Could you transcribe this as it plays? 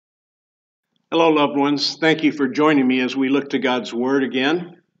Hello, loved ones. Thank you for joining me as we look to God's Word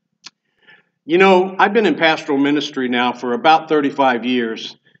again. You know, I've been in pastoral ministry now for about 35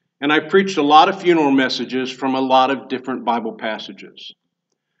 years, and I've preached a lot of funeral messages from a lot of different Bible passages.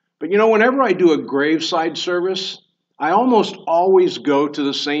 But you know, whenever I do a graveside service, I almost always go to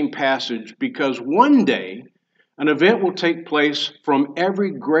the same passage because one day an event will take place from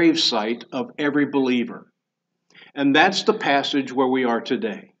every gravesite of every believer. And that's the passage where we are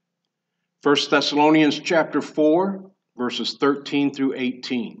today. 1 Thessalonians chapter 4, verses 13 through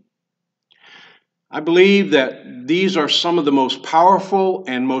 18. I believe that these are some of the most powerful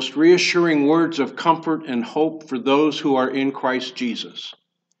and most reassuring words of comfort and hope for those who are in Christ Jesus.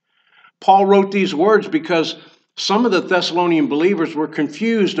 Paul wrote these words because some of the Thessalonian believers were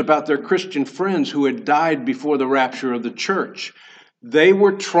confused about their Christian friends who had died before the rapture of the church. They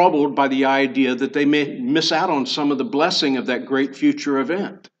were troubled by the idea that they may miss out on some of the blessing of that great future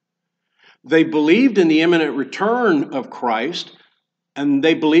event. They believed in the imminent return of Christ, and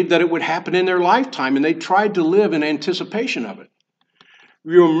they believed that it would happen in their lifetime, and they tried to live in anticipation of it.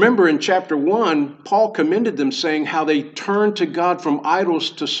 You remember in chapter 1, Paul commended them, saying how they turned to God from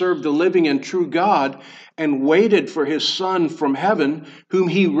idols to serve the living and true God and waited for his Son from heaven, whom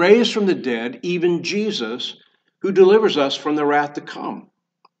he raised from the dead, even Jesus, who delivers us from the wrath to come.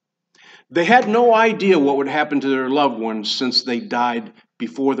 They had no idea what would happen to their loved ones since they died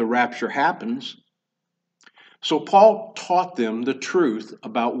before the rapture happens. So Paul taught them the truth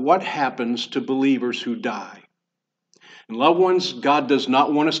about what happens to believers who die. And loved ones, God does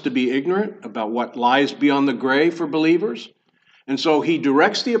not want us to be ignorant about what lies beyond the grave for believers. And so he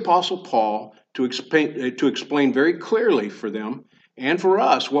directs the Apostle Paul to explain very clearly for them and for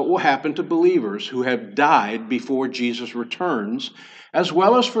us what will happen to believers who have died before Jesus returns, as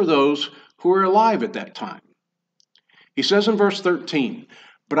well as for those who are alive at that time. He says in verse 13,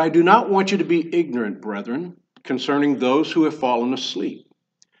 "But I do not want you to be ignorant, brethren, concerning those who have fallen asleep,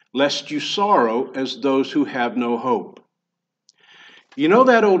 lest you sorrow as those who have no hope." You know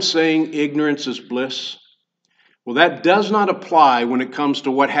that old saying, ignorance is bliss? Well, that does not apply when it comes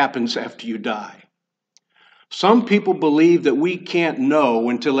to what happens after you die. Some people believe that we can't know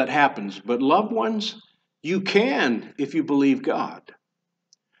until it happens, but loved ones, you can if you believe God.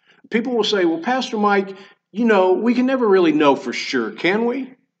 People will say, well, Pastor Mike, you know, we can never really know for sure, can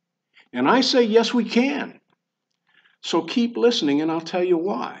we? And I say, yes, we can. So keep listening and I'll tell you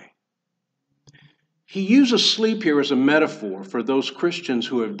why. He uses sleep here as a metaphor for those Christians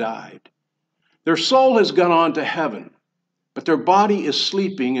who have died. Their soul has gone on to heaven, but their body is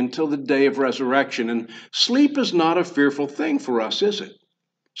sleeping until the day of resurrection. And sleep is not a fearful thing for us, is it?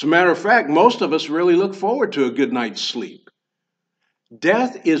 As a matter of fact, most of us really look forward to a good night's sleep.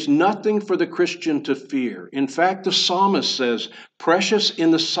 Death is nothing for the Christian to fear. In fact, the psalmist says, "Precious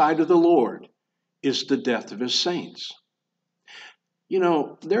in the sight of the Lord is the death of his saints." You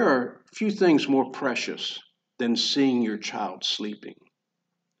know, there are few things more precious than seeing your child sleeping.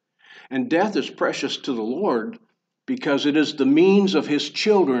 And death is precious to the Lord because it is the means of his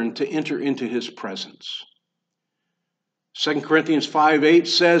children to enter into his presence. 2 Corinthians 5:8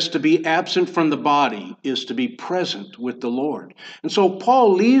 says to be absent from the body is to be present with the Lord. And so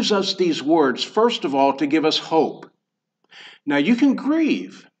Paul leaves us these words, first of all, to give us hope. Now you can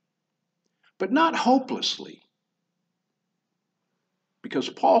grieve, but not hopelessly. Because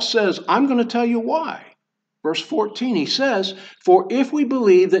Paul says, I'm going to tell you why. Verse 14, he says, "For if we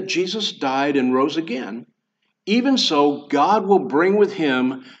believe that Jesus died and rose again, even so God will bring with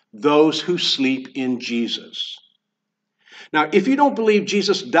him those who sleep in Jesus." Now, if you don't believe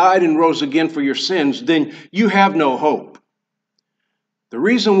Jesus died and rose again for your sins, then you have no hope. The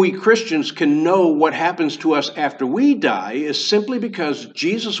reason we Christians can know what happens to us after we die is simply because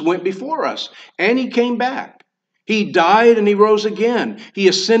Jesus went before us and he came back. He died and he rose again. He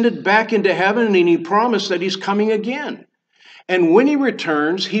ascended back into heaven and he promised that he's coming again. And when he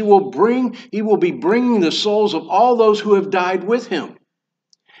returns, he will be bringing the souls of all those who have died with him.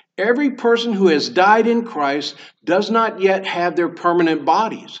 Every person who has died in Christ does not yet have their permanent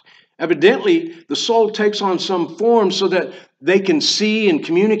bodies. Evidently, the soul takes on some form so that they can see and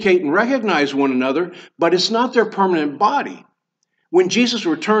communicate and recognize one another, but it's not their permanent body. When Jesus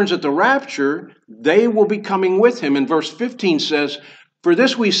returns at the rapture, they will be coming with him. And verse 15 says, "For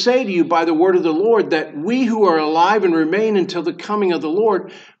this we say to you by the word of the Lord, that we who are alive and remain until the coming of the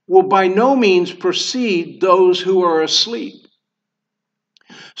Lord will by no means precede those who are asleep."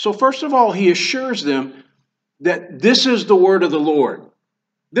 So first of all, he assures them that this is the word of the Lord.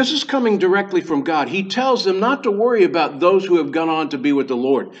 This is coming directly from God. He tells them not to worry about those who have gone on to be with the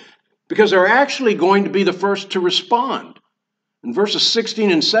Lord, because they're actually going to be the first to respond. In verses 16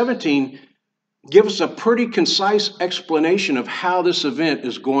 and 17, give us a pretty concise explanation of how this event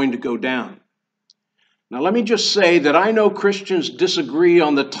is going to go down. Now, let me just say that I know Christians disagree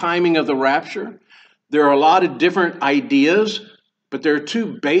on the timing of the rapture. There are a lot of different ideas, but there are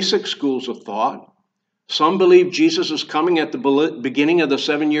two basic schools of thought. Some believe Jesus is coming at the beginning of the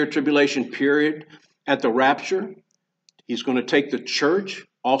 7-year tribulation period at the rapture. He's going to take the church,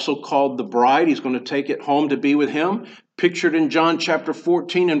 also called the bride. He's going to take it home to be with him, pictured in John chapter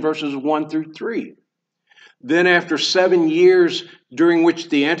 14 and verses 1 through 3. Then after 7 years during which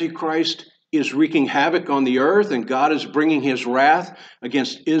the Antichrist is wreaking havoc on the earth and God is bringing his wrath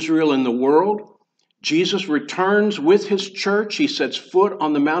against Israel and the world, Jesus returns with his church. He sets foot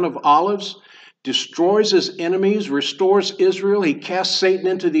on the Mount of Olives, destroys his enemies, restores Israel. He casts Satan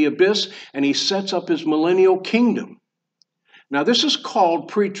into the abyss, and he sets up his millennial kingdom. Now, this is called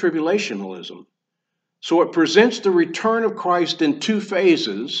pre-tribulationalism. So it presents the return of Christ in two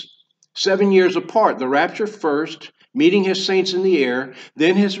phases, 7 years apart. The rapture first, meeting his saints in the air,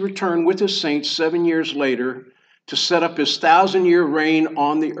 then his return with his saints 7 years later to set up his 1,000-year reign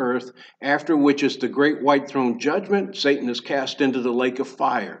on the earth, after which is the great white throne judgment. Satan is cast into the lake of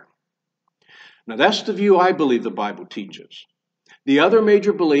fire. Now, that's the view I believe the Bible teaches. The other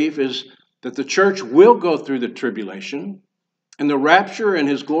major belief is that the church will go through the tribulation, and the rapture and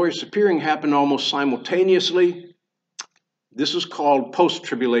his glorious appearing happen almost simultaneously. This is called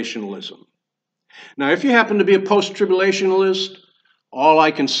post-tribulationalism. Now, if you happen to be a post-tribulationalist, all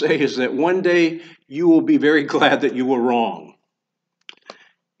I can say is that one day you will be very glad that you were wrong.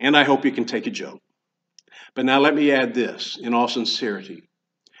 And I hope you can take a joke. But now let me add this in all sincerity.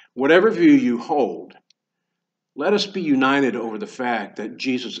 Whatever view you hold, let us be united over the fact that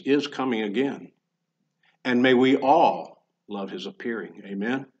Jesus is coming again. And may we all love his appearing.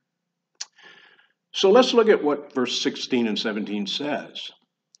 Amen. So let's look at what verse 16 and 17 says.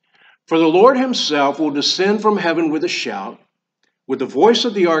 For the Lord himself will descend from heaven with a shout, with the voice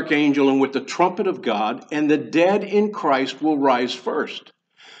of the archangel and with the trumpet of God, and the dead in Christ will rise first.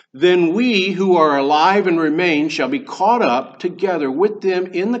 Then we who are alive and remain shall be caught up together with them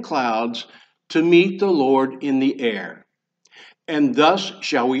in the clouds to meet the Lord in the air. And thus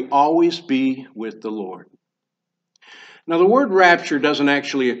shall we always be with the Lord. Now, the word rapture doesn't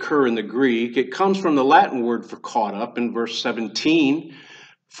actually occur in the Greek. It comes from the Latin word for caught up in verse 17.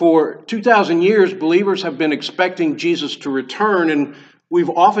 For 2,000 years, believers have been expecting Jesus to return, and we've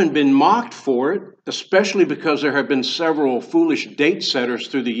often been mocked for it, especially because there have been several foolish date setters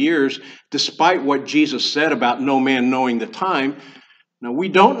through the years, despite what Jesus said about no man knowing the time. Now, we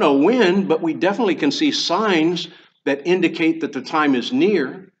don't know when, but we definitely can see signs that indicate that the time is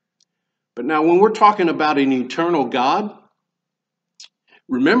near. But now, when we're talking about an eternal God,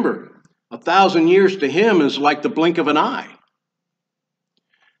 remember, 1,000 years to him is like the blink of an eye.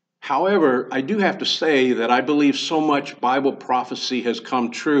 However, I do have to say that I believe so much Bible prophecy has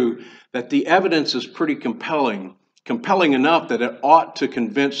come true that the evidence is pretty compelling enough that it ought to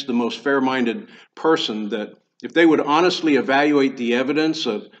convince the most fair-minded person that if they would honestly evaluate the evidence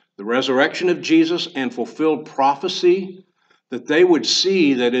of the resurrection of Jesus and fulfilled prophecy, that they would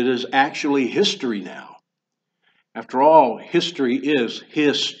see that it is actually history now. After all, history is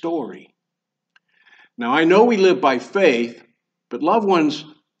his story. Now, I know we live by faith, but loved ones,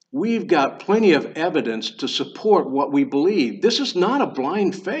 we've got plenty of evidence to support what we believe. This is not a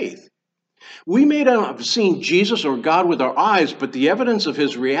blind faith. We may not have seen Jesus or God with our eyes, but the evidence of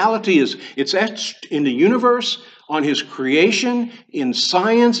his reality it's etched in the universe, on his creation, in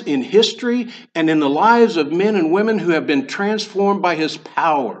science, in history, and in the lives of men and women who have been transformed by his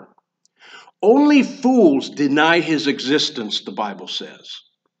power. Only fools deny his existence, the Bible says.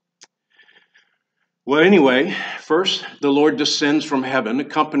 Well, anyway, first, the Lord descends from heaven,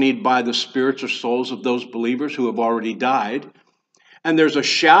 accompanied by the spirits or souls of those believers who have already died. And there's a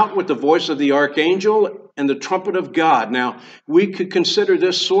shout with the voice of the archangel and the trumpet of God. Now, we could consider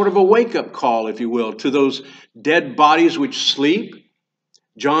this sort of a wake-up call, if you will, to those dead bodies which sleep.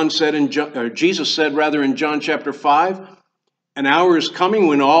 Jesus said in John chapter 5, an hour is coming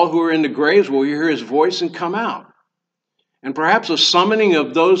when all who are in the graves will hear his voice and come out. And perhaps a summoning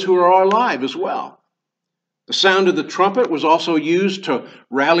of those who are alive as well. The sound of the trumpet was also used to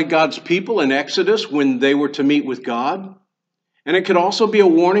rally God's people in Exodus when they were to meet with God. And it could also be a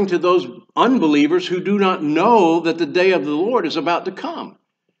warning to those unbelievers who do not know that the day of the Lord is about to come.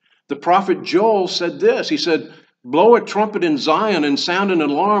 The prophet Joel said this. He said, blow a trumpet in Zion and sound an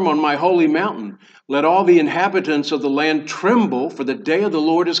alarm on my holy mountain. Let all the inhabitants of the land tremble, for the day of the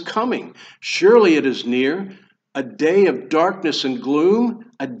Lord is coming. Surely it is near, a day of darkness and gloom,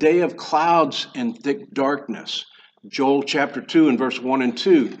 a day of clouds and thick darkness. Joel chapter 2 and verse 1 and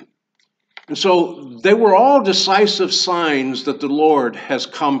 2. And so they were all decisive signs that the Lord has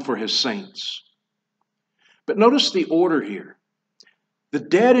come for his saints. But notice the order here. The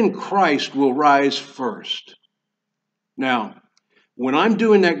dead in Christ will rise first. Now, when I'm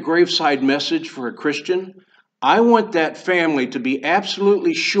doing that graveside message for a Christian, I want that family to be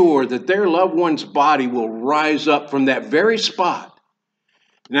absolutely sure that their loved one's body will rise up from that very spot.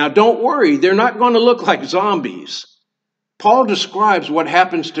 Now, don't worry, they're not going to look like zombies. Paul describes what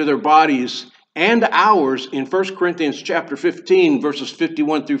happens to their bodies and ours in 1 Corinthians chapter 15, verses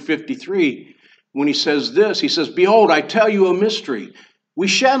 51 through 53, when he says this. He says, "Behold, I tell you a mystery. We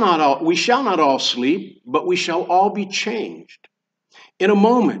shall not all sleep, but we shall all be changed. In a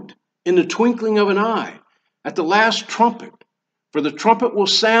moment, in the twinkling of an eye, at the last trumpet. For the trumpet will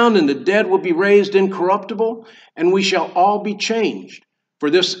sound, and the dead will be raised incorruptible, and we shall all be changed. For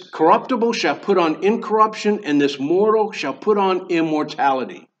this corruptible shall put on incorruption, and this mortal shall put on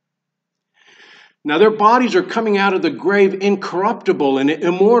immortality." Now their bodies are coming out of the grave incorruptible and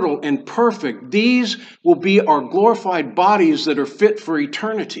immortal and perfect. These will be our glorified bodies that are fit for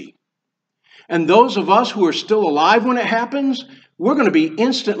eternity. And those of us who are still alive when it happens, we're going to be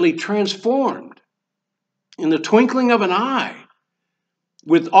instantly transformed in the twinkling of an eye.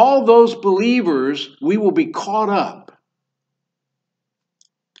 With all those believers, we will be caught up.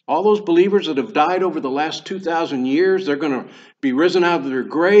 All those believers that have died over the last 2,000 years, they're going to be risen out of their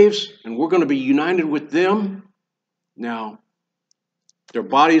graves, and we're going to be united with them. Now, their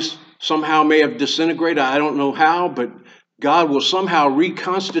bodies somehow may have disintegrated. I don't know how, but God will somehow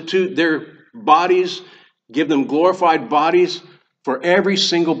reconstitute their bodies, give them glorified bodies for every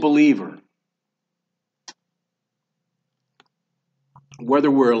single believer.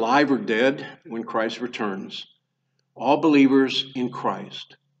 Whether we're alive or dead when Christ returns, all believers in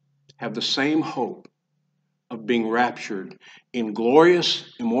Christ have the same hope of being raptured in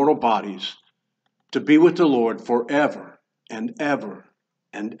glorious, immortal bodies to be with the Lord forever and ever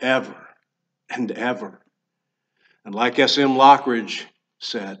and ever and ever. And like S.M. Lockridge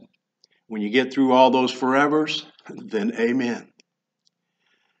said, when you get through all those forevers, then amen.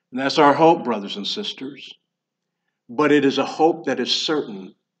 And that's our hope, brothers and sisters. But it is a hope that is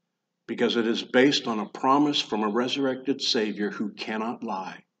certain because it is based on a promise from a resurrected Savior who cannot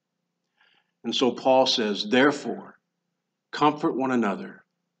lie. And so Paul says, therefore, comfort one another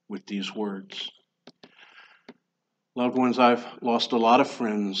with these words. Loved ones, I've lost a lot of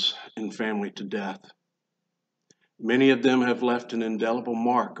friends and family to death. Many of them have left an indelible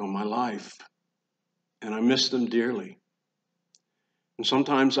mark on my life, and I miss them dearly. And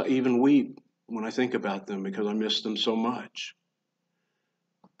sometimes I even weep when I think about them because I miss them so much.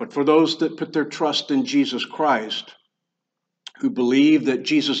 But for those that put their trust in Jesus Christ, who believe that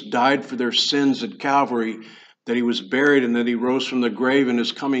Jesus died for their sins at Calvary, that he was buried and that he rose from the grave and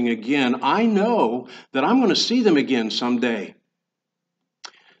is coming again, I know that I'm going to see them again someday.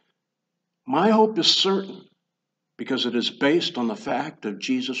 My hope is certain because it is based on the fact of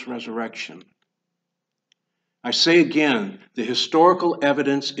Jesus' resurrection. I say again, the historical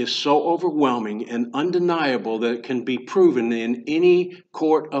evidence is so overwhelming and undeniable that it can be proven in any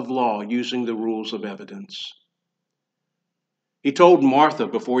court of law using the rules of evidence. He told Martha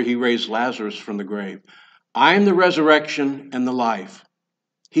before he raised Lazarus from the grave, "I am the resurrection and the life.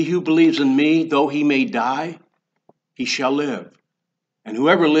 He who believes in me, though he may die, he shall live. And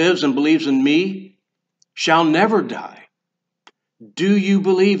whoever lives and believes in me shall never die." Do you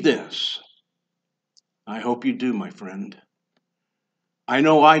believe this? I hope you do, my friend. I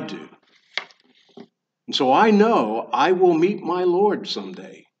know I do. And so I know I will meet my Lord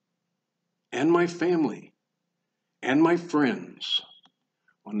someday, and my family, and my friends,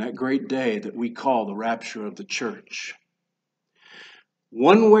 on that great day that we call the rapture of the church.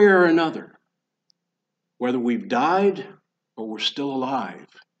 One way or another, whether we've died or we're still alive,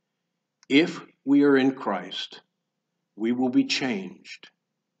 if we are in Christ, we will be changed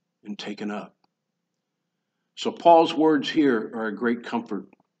and taken up. So Paul's words here are a great comfort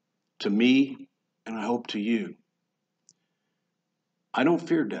to me, and I hope to you. I don't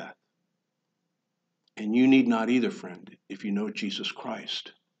fear death. And you need not either, friend, if you know Jesus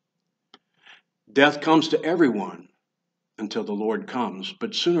Christ. Death comes to everyone until the Lord comes,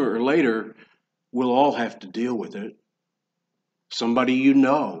 but sooner or later, we'll all have to deal with it. Somebody you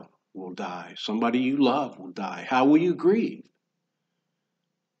know will die. Somebody you love will die. How will you grieve?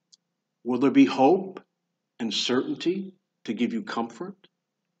 Will there be hope and certainty to give you comfort?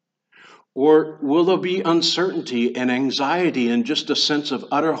 Or will there be uncertainty and anxiety and just a sense of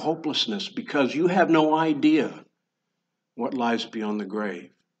utter hopelessness because you have no idea what lies beyond the grave?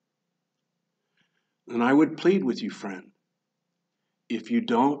 And I would plead with you, friend, if you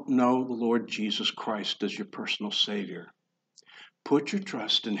don't know the Lord Jesus Christ as your personal Savior, put your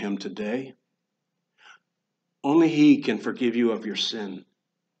trust in Him today. Only He can forgive you of your sin.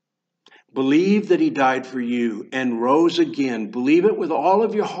 Believe that He died for you and rose again. Believe it with all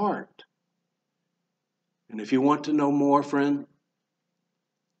of your heart. And if you want to know more, friend,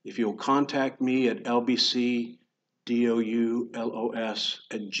 if you'll contact me at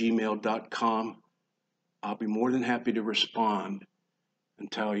lbcdoulos@gmail.com, I'll be more than happy to respond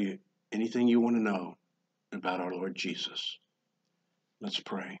and tell you anything you want to know about our Lord Jesus. Let's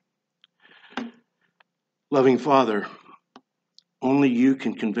pray. Loving Father, only you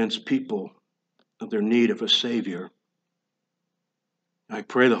can convince people of their need of a Savior. I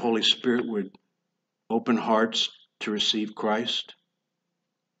pray the Holy Spirit would open hearts to receive Christ.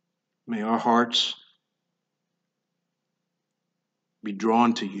 May our hearts be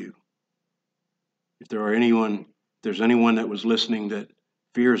drawn to you. If there's anyone that was listening that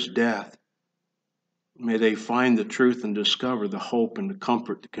fears death, may they find the truth and discover the hope and the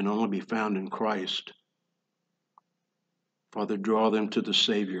comfort that can only be found in Christ. Father, draw them to the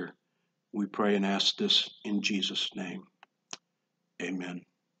Savior. We pray and ask this in Jesus' name. Amen.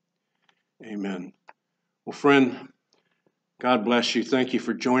 Amen. Well, friend, God bless you. Thank you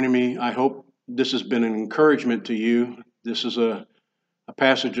for joining me. I hope this has been an encouragement to you. This is a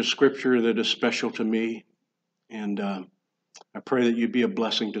passage of Scripture that is special to me, and I pray that you be a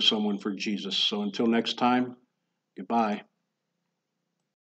blessing to someone for Jesus. So until next time, goodbye.